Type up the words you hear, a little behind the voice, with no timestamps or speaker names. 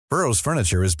Burrow's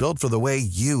furniture is built for the way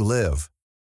you live.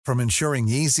 From ensuring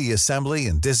easy assembly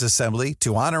and disassembly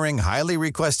to honoring highly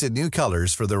requested new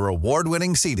colors for their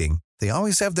award-winning seating, they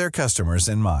always have their customers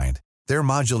in mind. Their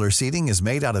modular seating is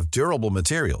made out of durable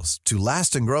materials to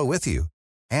last and grow with you.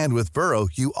 And with Burrow,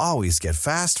 you always get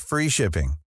fast, free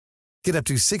shipping. Get up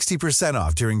to 60%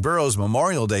 off during Burrow's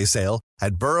Memorial Day sale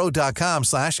at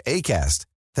burrow.com/ACAST.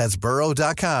 That's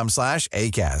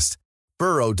burrow.com/ACAST.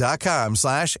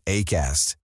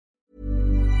 burrow.com/ACAST.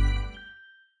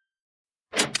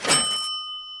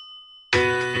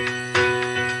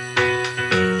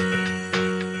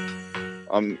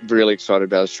 I'm really excited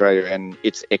about Australia and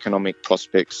its economic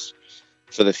prospects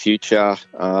for the future.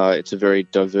 It's a very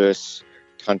diverse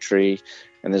country,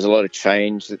 and there's a lot of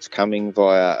change that's coming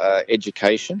via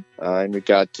education in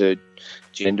regard to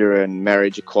gender and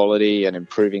marriage equality and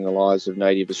improving the lives of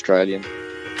Native Australians.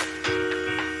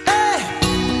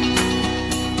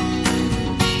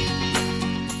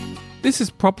 This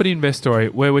is Property Investory,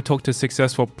 where we talk to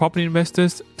successful property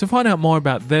investors to find out more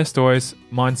about their stories,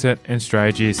 mindset and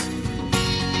strategies.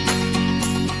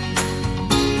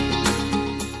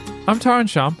 I'm Taran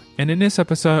Shump, and in this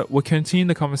episode, we'll continue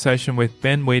the conversation with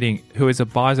Ben Weeding, who is a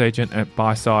buyer's agent at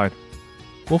Buyside.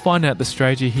 We'll find out the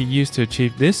strategy he used to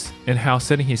achieve this and how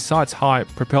setting his sights high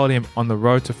propelled him on the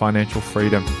road to financial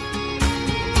freedom.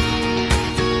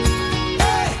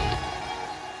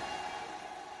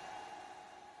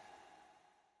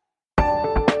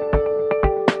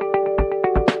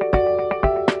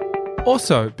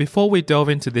 Also, before we delve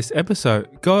into this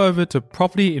episode, go over to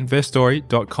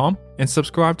propertyinvestory.com and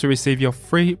subscribe to receive your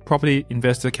free property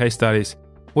investor case studies,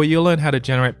 where you'll learn how to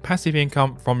generate passive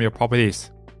income from your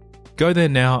properties. Go there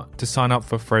now to sign up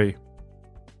for free.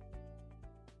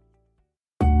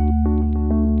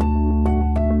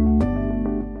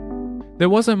 There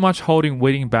wasn't much holding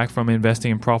Weeding back from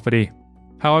investing in property.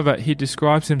 However, he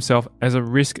describes himself as a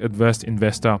risk-averse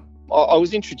investor. I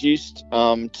was introduced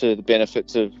to the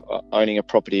benefits of owning a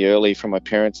property early from my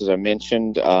parents, as I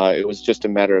mentioned. It was just a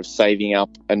matter of saving up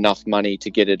enough money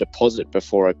to get a deposit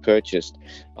before I purchased.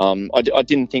 I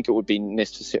didn't think it would be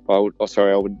I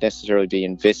would necessarily be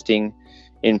investing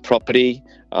in property,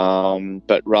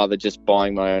 but rather just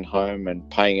buying my own home and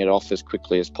paying it off as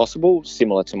quickly as possible,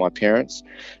 similar to my parents.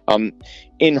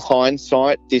 In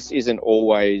hindsight, this isn't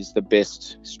always the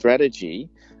best strategy.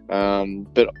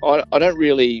 But I don't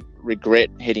really regret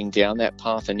heading down that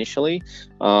path initially.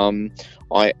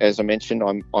 As I mentioned,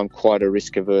 I'm quite a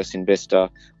risk-averse investor.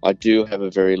 I do have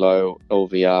a very low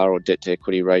LVR or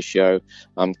debt-to-equity ratio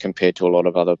compared to a lot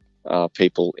of other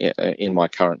people in my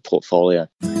current portfolio.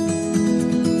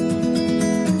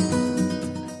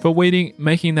 For Weeding,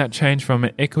 making that change from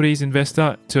an equities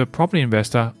investor to a property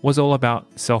investor was all about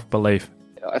self-belief.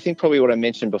 I think probably what I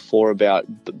mentioned before about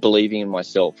believing in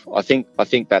myself. I think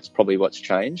that's probably what's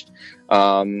changed.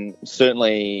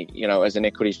 Certainly, as an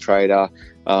equities trader,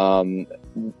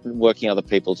 working other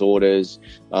people's orders,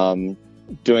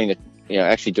 doing the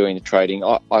trading,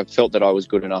 I felt that I was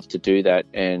good enough to do that,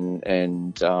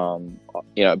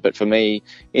 but for me,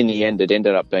 in the end, it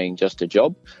ended up being just a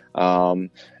job.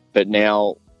 But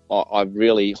now I've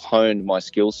really honed my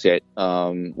skill set,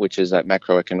 which is that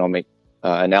macroeconomic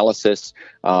analysis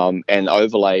and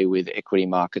overlay with equity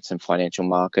markets and financial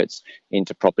markets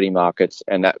into property markets,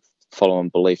 and that following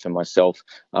belief in myself.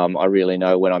 I really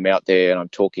know when I'm out there and I'm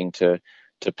talking to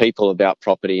people about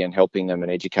property and helping them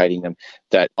and educating them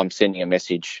that I'm sending a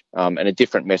message and a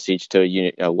different message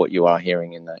to what you are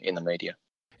hearing in the media.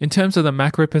 In terms of the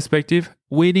macro perspective,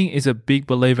 Weeding is a big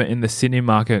believer in the Sydney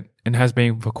market and has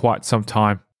been for quite some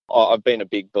time. I've been a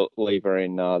big believer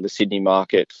in the Sydney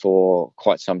market for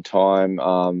quite some time,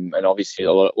 and obviously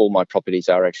all my properties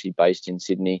are actually based in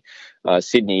Sydney.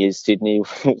 Sydney is Sydney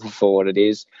for what it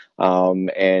is,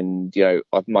 and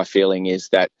my feeling is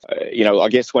that I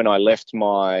guess when I left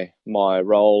my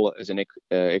role as an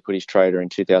equities trader in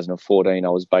 2014, I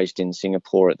was based in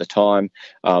Singapore at the time.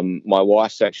 My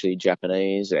wife's actually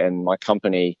Japanese, and my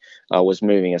company was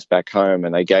moving us back home,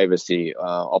 and they gave us the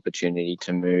opportunity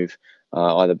to move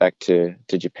either back to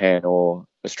Japan or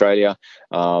Australia.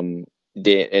 And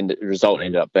the result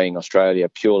ended up being Australia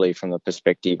purely from the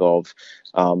perspective of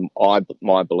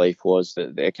my belief was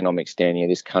that the economic standing of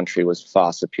this country was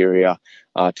far superior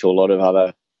to a lot of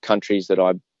other countries that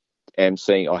I am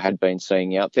seeing or had been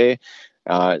seeing out there.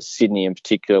 Sydney in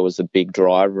particular was a big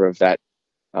driver of that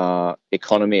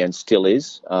economy and still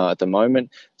is at the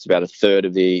moment. It's about a third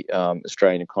of the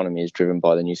Australian economy is driven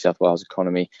by the New South Wales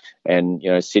economy, and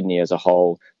Sydney as a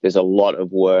whole, there's a lot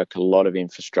of work, a lot of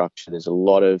infrastructure, there's a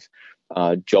lot of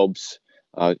jobs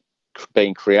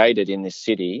being created in this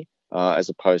city as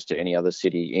opposed to any other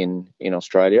city in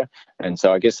Australia. And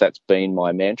so I guess that's been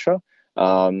my mantra.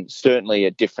 Certainly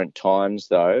at different times,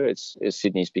 though,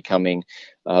 Sydney's becoming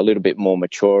a little bit more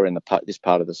mature in this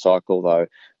part of the cycle, though,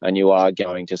 and you are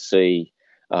going to see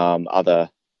other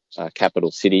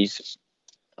capital cities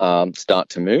start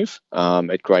to move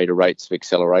at greater rates of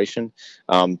acceleration.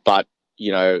 But,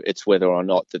 it's whether or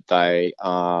not that they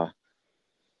are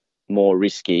more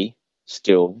risky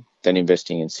still than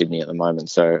investing in Sydney at the moment.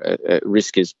 So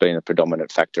risk has been a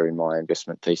predominant factor in my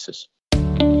investment thesis.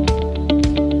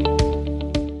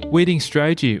 Weedings'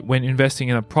 strategy when investing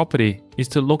in a property is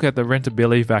to look at the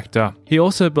rentability factor. He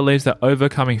also believes that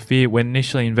overcoming fear when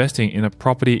initially investing in a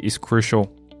property is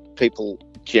crucial. People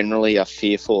generally are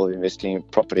fearful of investing in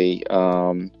property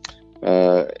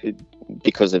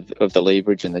because of the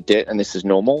leverage and the debt, and this is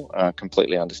normal,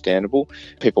 completely understandable.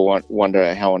 People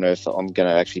wonder how on earth I'm going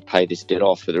to actually pay this debt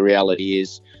off, but the reality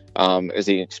is, as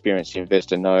the experienced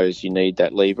investor knows, you need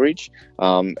that leverage.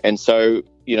 And so,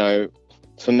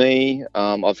 for me,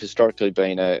 I've historically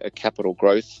been a capital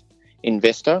growth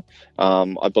investor.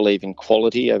 I believe in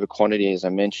quality over quantity, as I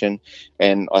mentioned,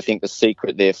 and I think the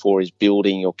secret, therefore, is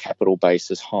building your capital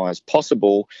base as high as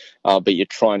possible, but you're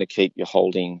trying to keep your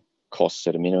holding costs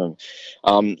at a minimum.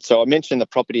 So I mentioned the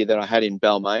property that I had in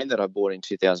Balmain that I bought in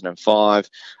 2005.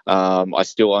 I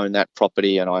still own that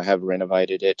property and I have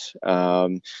renovated it.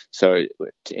 So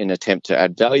in an attempt to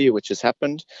add value, which has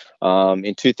happened.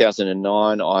 In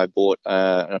 2009, I bought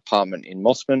an apartment in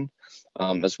Mossman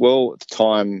as well. At the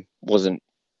time, wasn't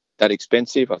that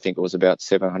expensive. I think it was about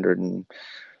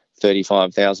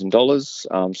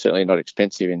 $735,000. Certainly not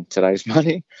expensive in today's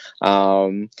money.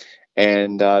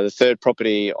 And the third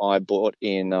property I bought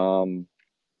in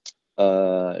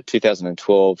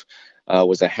 2012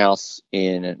 was a house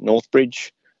in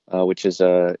Northbridge, which is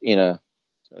in a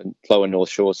lower North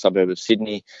Shore suburb of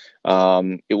Sydney.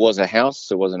 It was a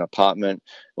house, it was an apartment.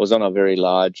 It was on a very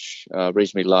large,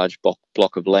 reasonably large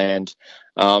block of land.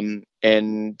 And,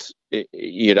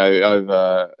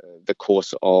 over the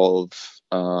course of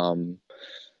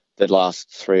the last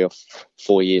 3 or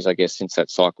 4 years, I guess, since that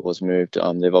cycle has moved,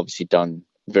 they've obviously done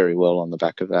very well on the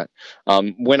back of that.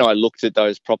 When I looked at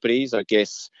those properties, I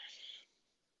guess,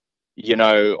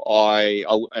 I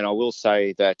will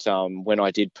say that when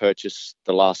I did purchase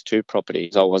the last 2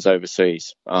 properties, I was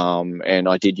overseas, and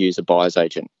I did use a buyer's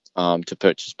agent to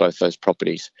purchase both those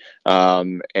properties.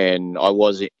 And I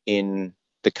was in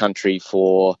the country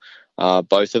for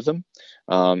both of them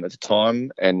at the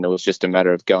time, and it was just a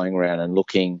matter of going around and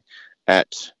looking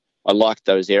at. I liked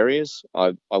those areas.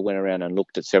 I went around and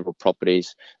looked at several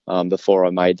properties before I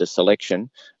made the selection,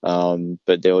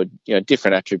 but there were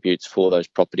different attributes for those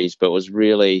properties. But it was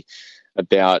really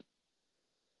about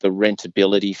the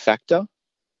rentability factor.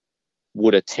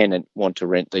 Would a tenant want to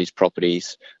rent these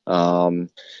properties? Was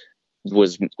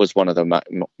one of the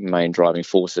main driving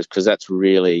forces, because that's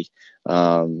really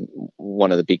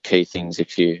one of the big key things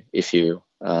if you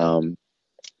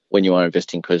when you are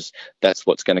investing, because that's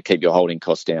what's going to keep your holding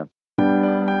costs down.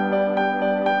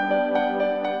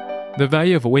 The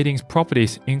value of Weedings'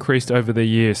 properties increased over the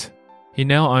years. He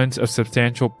now owns a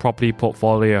substantial property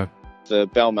portfolio. The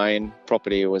Balmain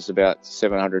property was about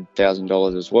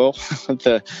 $700,000 as well.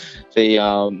 the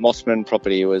Mossman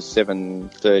property was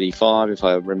 $735,000, if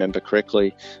I remember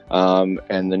correctly,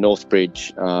 and the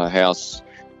Northbridge house,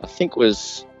 I think,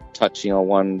 was touching on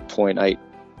 1.8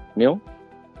 mil.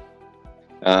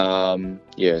 So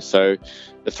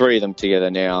the 3 of them together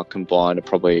now combined are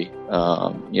probably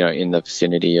in the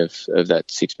vicinity of that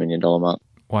 $6 million mark.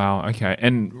 Wow. Okay.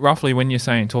 And roughly, when you're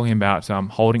talking about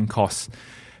holding costs,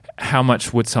 how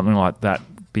much would something like that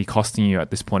be costing you at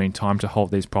this point in time to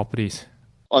hold these properties?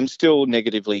 I'm still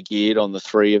negatively geared on the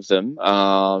 3 of them.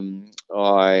 And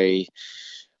I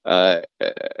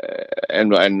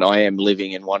am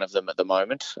living in one of them at the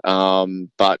moment.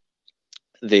 But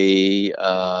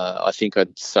I think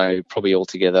I'd say probably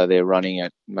altogether they're running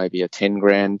at maybe a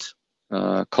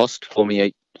 $10,000 cost for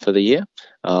me for the year.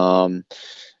 If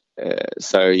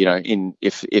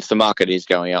the market is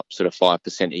going up sort of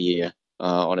 5% a year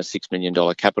on a $6 million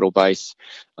capital base,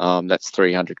 that's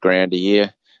 $300,000 a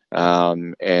year.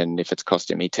 And if it's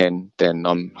costing me 10, then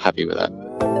I'm happy with that.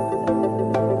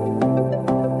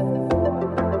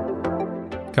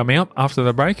 Coming up after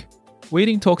the break,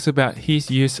 Weeding talks about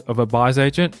his use of a buyer's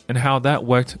agent and how that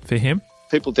worked for him.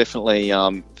 People definitely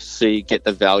get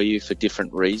the value for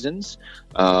different reasons,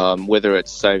 whether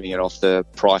it's saving it off the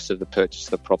price of the purchase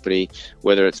of the property,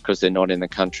 whether it's because they're not in the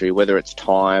country, whether it's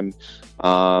time,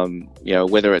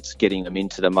 whether it's getting them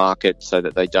into the market so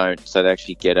that they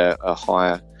actually get a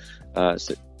higher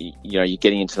you're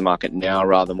getting into the market now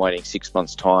rather than waiting 6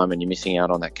 months' time, and you're missing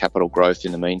out on that capital growth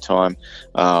in the meantime.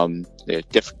 There are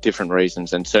different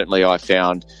reasons, and certainly I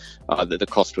found that the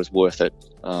cost was worth it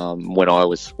when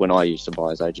I used a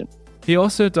buyer's agent. He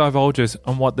also divulges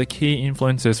on what the key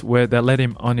influences were that led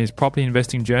him on his property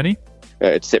investing journey.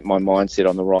 It set my mindset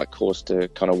on the right course to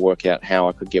kind of work out how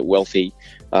I could get wealthy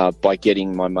by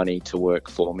getting my money to work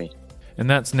for me. And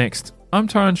that's next. I'm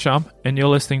Tyrone Shump, and you're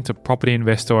listening to Property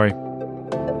Investory.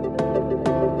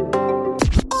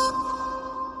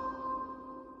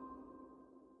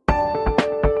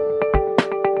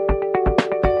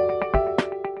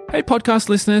 Hey podcast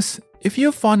listeners, if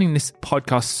you're finding this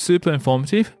podcast super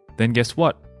informative, then guess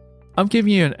what? I'm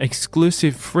giving you an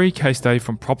exclusive free case study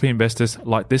from property investors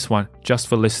like this one just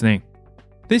for listening.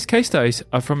 These case studies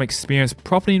are from experienced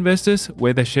property investors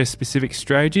where they share specific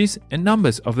strategies and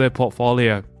numbers of their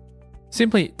portfolio.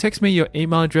 Simply text me your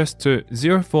email address to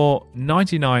 04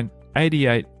 99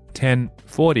 88 10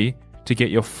 40 to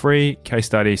get your free case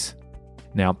studies.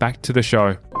 Now back to the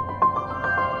show.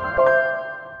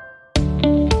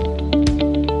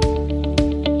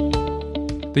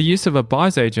 The use of a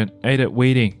buyer's agent aided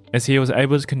Weeding as he was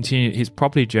able to continue his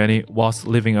property journey whilst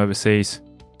living overseas.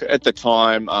 At the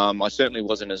time, I certainly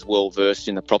wasn't as well versed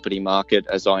in the property market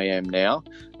as I am now,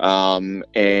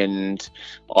 and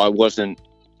I wasn't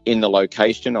in the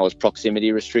location. I was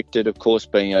proximity restricted, of course,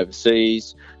 being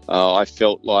overseas. I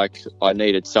felt like I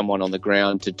needed someone on the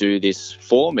ground to do this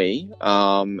for me,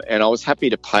 and I was happy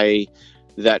to pay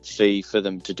that fee for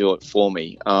them to do it for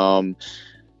me.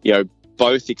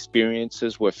 Both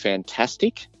experiences were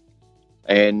fantastic,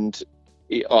 and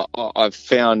I've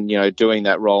found, doing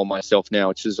that role myself now,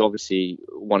 which is obviously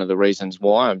one of the reasons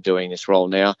why I'm doing this role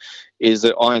now, is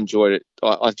that I enjoyed it.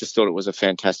 I just thought it was a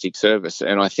fantastic service,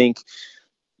 and I think,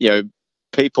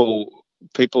 people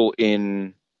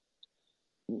in,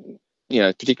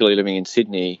 particularly living in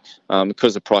Sydney,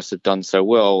 because the price have done so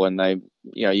well, and they,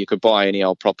 you could buy any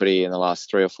old property in the last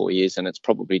 3 or 4 years, and it's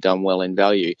probably done well in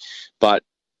value, but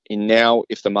now,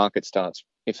 if the market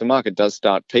does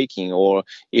start peaking, or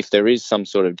if there is some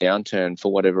sort of downturn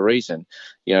for whatever reason,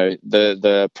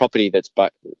 the property that's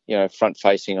front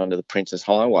facing onto the Princess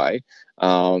Highway,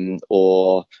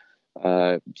 or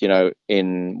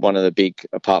in one of the big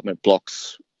apartment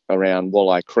blocks around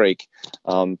Walleye Creek,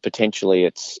 potentially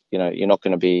it's you're not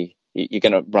going to be. You're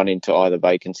going to run into either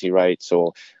vacancy rates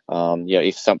or,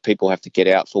 if some people have to get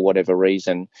out for whatever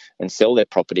reason and sell their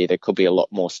property, there could be a lot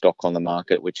more stock on the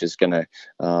market, which is going to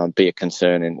be a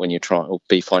concern, and when you're trying to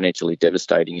be financially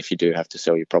devastating if you do have to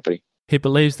sell your property. He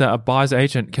believes that a buyer's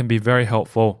agent can be very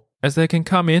helpful, as they can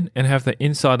come in and have the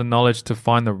insider knowledge to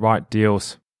find the right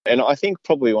deals. And I think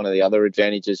probably one of the other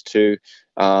advantages too,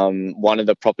 one of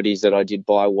the properties that I did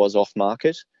buy was off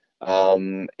market.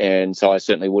 And so I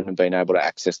certainly wouldn't have been able to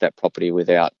access that property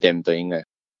without them being there.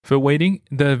 For Weeding,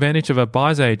 the advantage of a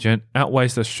buyer's agent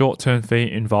outweighs the short-term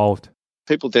fee involved.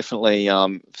 People definitely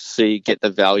get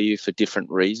the value for different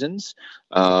reasons,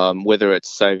 whether it's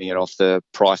saving it off the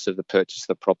price of the purchase of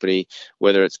the property,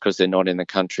 whether it's because they're not in the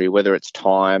country, whether it's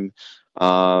time,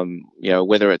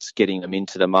 whether it's getting them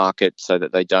into the market so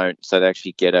that they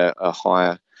actually get a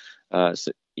higher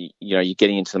you're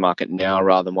getting into the market now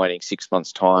rather than waiting 6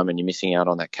 months' time, and you're missing out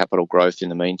on that capital growth in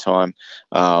the meantime.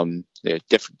 There are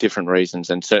different reasons,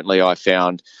 and certainly I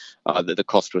found that the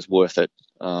cost was worth it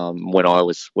when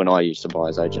I used a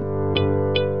buyer's agent.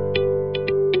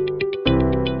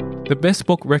 The best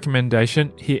book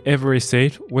recommendation he ever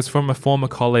received was from a former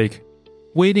colleague.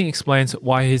 Weeding explains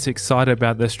why he's excited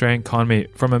about the Australian economy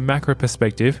from a macro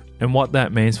perspective and what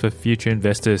that means for future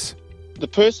investors. The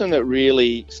person that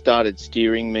really started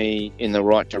steering me in the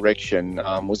right direction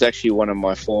was actually one of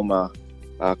my former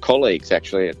colleagues,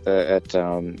 actually, at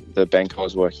the bank I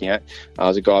was working at. It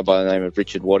was a guy by the name of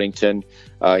Richard Waddington.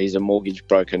 He's a mortgage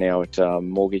broker now at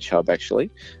Mortgage Hub,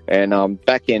 actually. And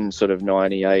back in sort of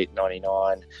 98,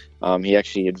 99, he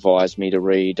actually advised me to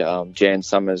read Jan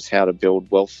Summers' How to Build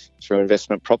Wealth Through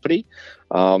Investment Property.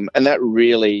 And that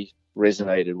really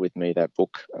resonated with me, that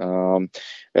book.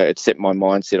 It set my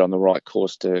mindset on the right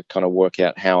course to kind of work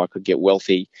out how I could get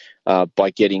wealthy by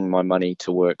getting my money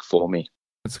to work for me.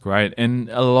 That's great. And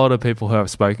a lot of people who I've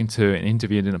spoken to and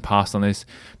interviewed in the past on this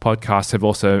podcast have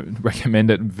also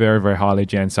recommended very, very highly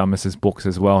Jan Summers' books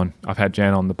as well. And I've had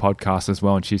Jan on the podcast as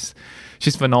well, and she's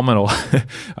phenomenal.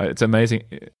 It's amazing.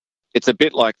 It's a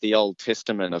bit like the Old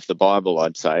Testament of the Bible,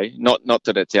 I'd say. Not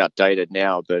that it's outdated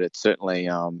now, but it's certainly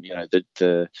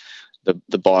the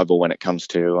Bible when it comes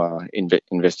to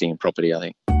investing in property, I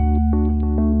think.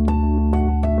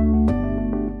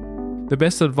 The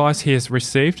best advice he has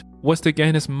received was to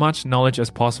gain as much knowledge as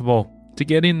possible to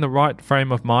get in the right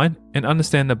frame of mind and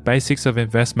understand the basics of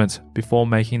investments before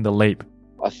making the leap?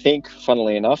 I think,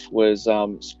 funnily enough, was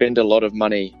spend a lot of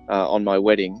money on my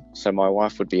wedding, so my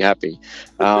wife would be happy.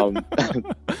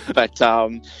 But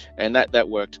and that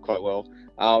worked quite well.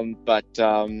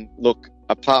 Look,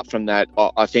 apart from that,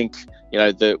 I think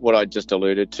what I just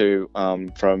alluded to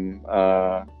from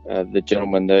the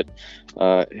gentleman that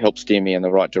helped steer me in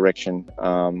the right direction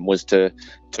was to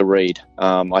read.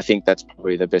 I think that's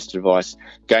probably the best advice.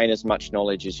 Gain as much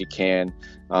knowledge as you can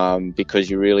because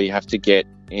you really have to get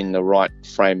in the right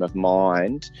frame of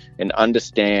mind and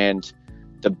understand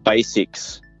the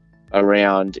basics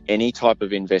around any type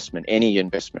of investment,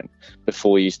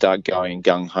 before you start going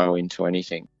gung-ho into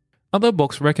anything. Other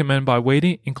books recommended by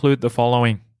Weeding include the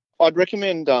following. I'd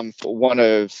recommend for one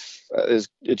of there's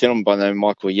a gentleman by the name of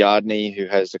Michael Yardney who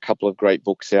has a couple of great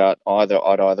books out. I'd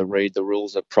either read The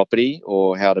Rules of Property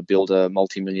or How to Build a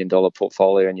Multi-Million-Dollar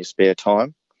Portfolio in Your Spare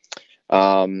Time.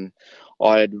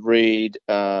 I'd read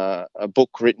a book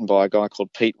written by a guy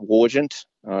called Pete Wargent.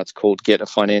 It's called Get a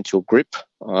Financial Grip.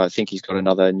 I think he's got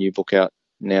another new book out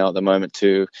now at the moment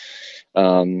too,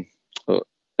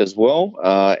 as well.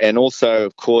 And also,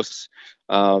 of course,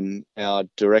 our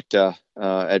director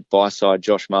at Buyside,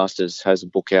 Josh Masters, has a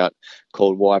book out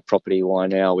called Why Property, Why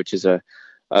Now, which is a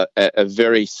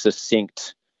very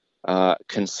succinct,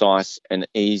 concise and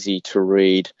easy to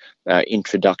read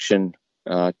introduction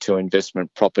to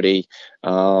investment property.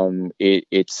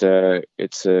 It's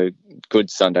a good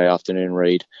Sunday afternoon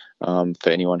read for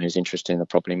anyone who's interested in the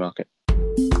property market.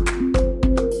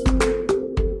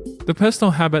 The personal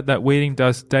habit that Weeding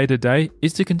does day to day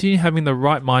is to continue having the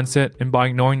right mindset and by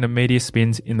ignoring the media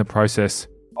spins in the process.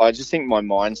 I just think my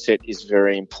mindset is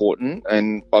very important,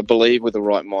 and I believe with the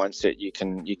right mindset you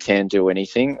can do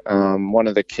anything. One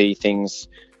of the key things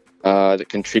that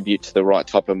contribute to the right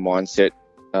type of mindset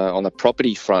on the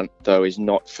property front, though, is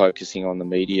not focusing on the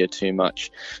media too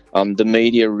much. The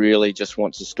media really just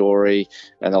wants a story,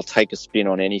 and they'll take a spin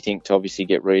on anything to obviously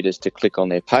get readers to click on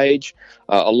their page.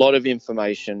 A lot of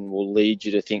information will lead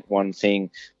you to think one thing,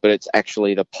 but it's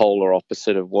actually the polar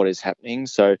opposite of what is happening.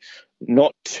 So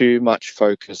not too much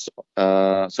focus.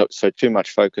 So too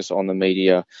much focus on the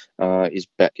media is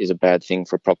a bad thing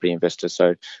for property investors.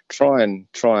 So try and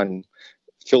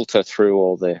filter through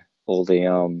all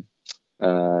the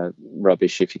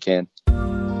rubbish if you can.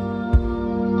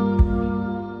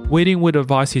 Weeding would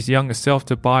advise his younger self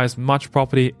to buy as much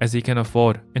property as he can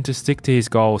afford and to stick to his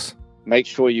goals. Make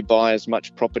sure you buy as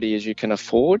much property as you can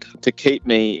afford. To keep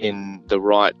me in the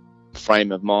right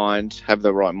frame of mind, have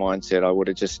the right mindset, I would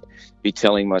have just be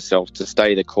telling myself to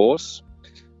stay the course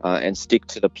and stick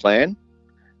to the plan,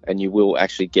 and you will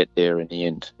actually get there in the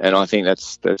end. And I think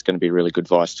that's going to be really good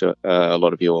advice to a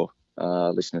lot of your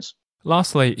listeners.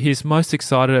 Lastly, he is most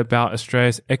excited about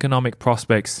Australia's economic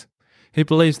prospects. He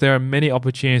believes there are many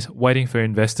opportunities waiting for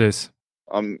investors.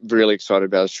 I'm really excited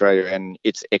about Australia and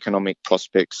its economic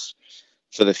prospects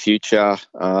for the future.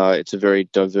 It's a very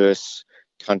diverse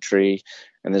country,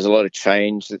 and there's a lot of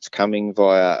change that's coming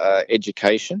via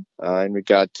education in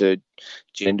regard to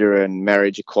gender and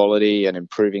marriage equality and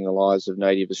improving the lives of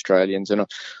Native Australians. And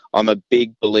I'm a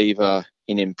big believer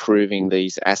in improving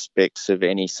these aspects of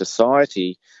any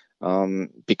society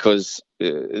because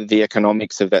the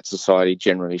economics of that society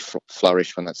generally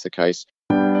flourish when that's the case.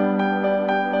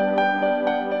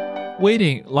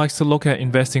 Weeding likes to look at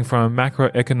investing from a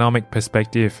macroeconomic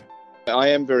perspective. I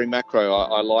am very macro.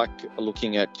 I like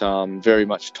looking at very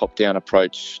much top-down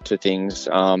approach to things.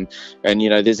 And,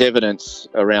 there's evidence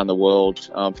around the world,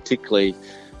 particularly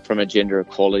from a gender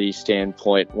equality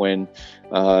standpoint, when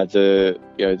the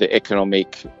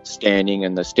economic standing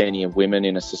and the standing of women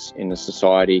in a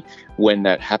society, when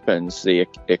that happens, the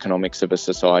economics of a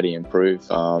society improve,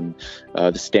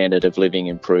 the standard of living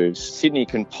improves. Sydney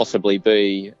can possibly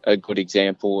be a good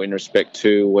example in respect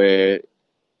to where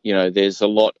there's a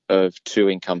lot of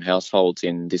two-income households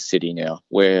in this city now,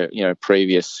 where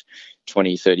previous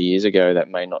 20, 30 years ago, that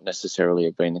may not necessarily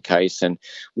have been the case. And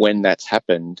when that's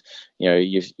happened,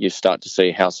 you start to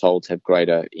see households have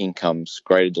greater incomes,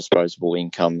 greater disposable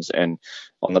incomes. And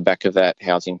on the back of that,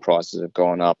 housing prices have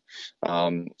gone up.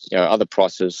 Other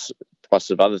prices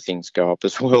of other things go up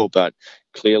as well. But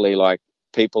clearly,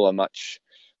 people are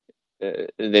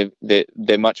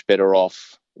they're much better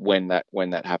off when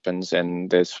that happens. And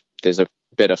there's a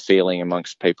better feeling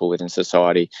amongst people within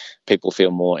society. People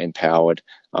feel more empowered,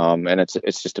 and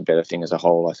it's just a better thing as a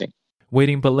whole, I think.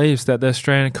 Weeding believes that the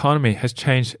Australian economy has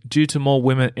changed due to more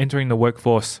women entering the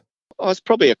workforce. It's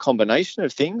probably a combination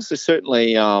of things. There's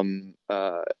certainly more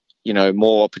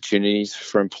opportunities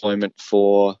for employment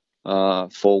for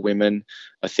for women.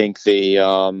 I think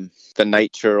the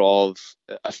nature of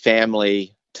a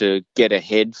family to get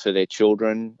ahead for their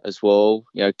children as well,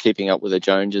 keeping up with the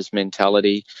Joneses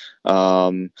mentality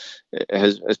has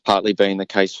partly been the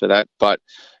case for that. But,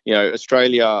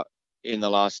 Australia in the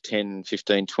last 10,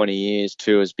 15, 20 years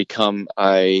too has become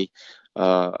a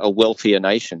wealthier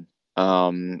nation.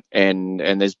 And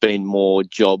there's been more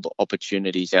job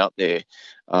opportunities out there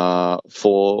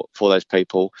for those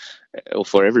people, or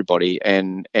for everybody,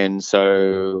 and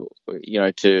so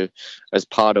as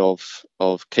part of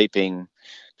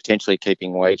potentially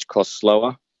keeping wage costs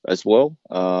lower as well,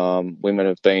 women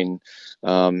have been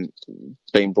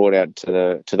brought out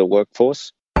to the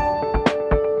workforce.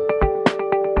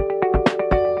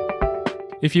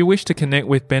 If you wish to connect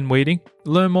with Ben Weeding,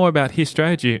 learn more about his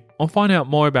strategy, or find out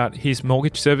more about his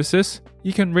mortgage services,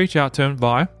 you can reach out to him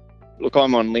via... Look,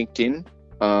 I'm on LinkedIn.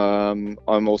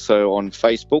 I'm also on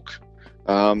Facebook.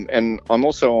 And I'm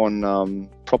also on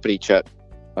Property Chat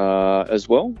as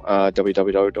well,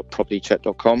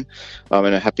 www.propertychat.com. And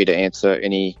I'm happy to answer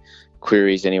any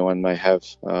queries anyone may have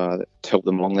to help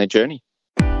them along their journey.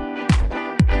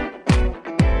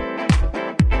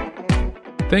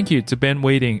 Thank you to Ben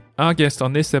Weeding, our guest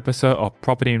on this episode of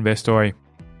Property Investory.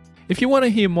 If you want to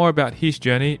hear more about his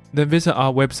journey, then visit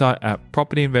our website at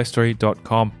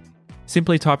propertyinvestory.com.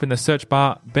 Simply type in the search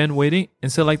bar Ben Weeding and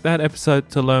select that episode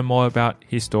to learn more about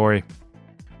his story.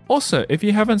 Also, if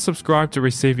you haven't subscribed to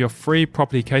receive your free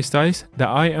property case studies that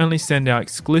I only send out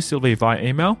exclusively via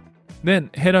email, then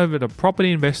head over to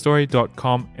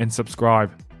propertyinvestory.com and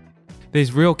subscribe.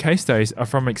 These real case studies are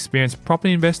from experienced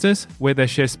property investors where they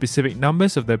share specific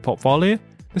numbers of their portfolio,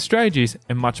 the strategies,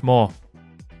 and much more.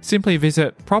 Simply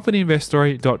visit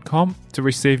propertyinvestory.com to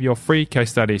receive your free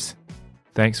case studies.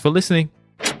 Thanks for listening.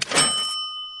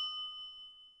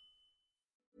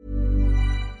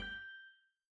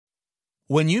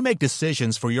 When you make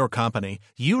decisions for your company,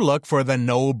 you look for the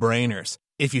no-brainers.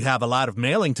 If you have a lot of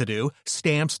mailing to do,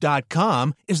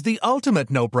 Stamps.com is the ultimate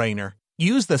no-brainer.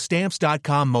 Use the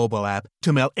Stamps.com mobile app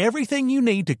to mail everything you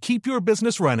need to keep your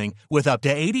business running with up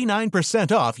to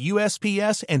 89% off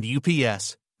USPS and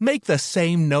UPS. Make the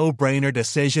same no-brainer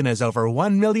decision as over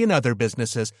 1 million other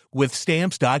businesses with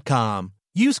Stamps.com.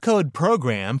 Use code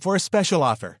PROGRAM for a special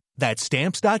offer. That's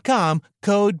Stamps.com,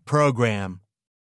 code PROGRAM.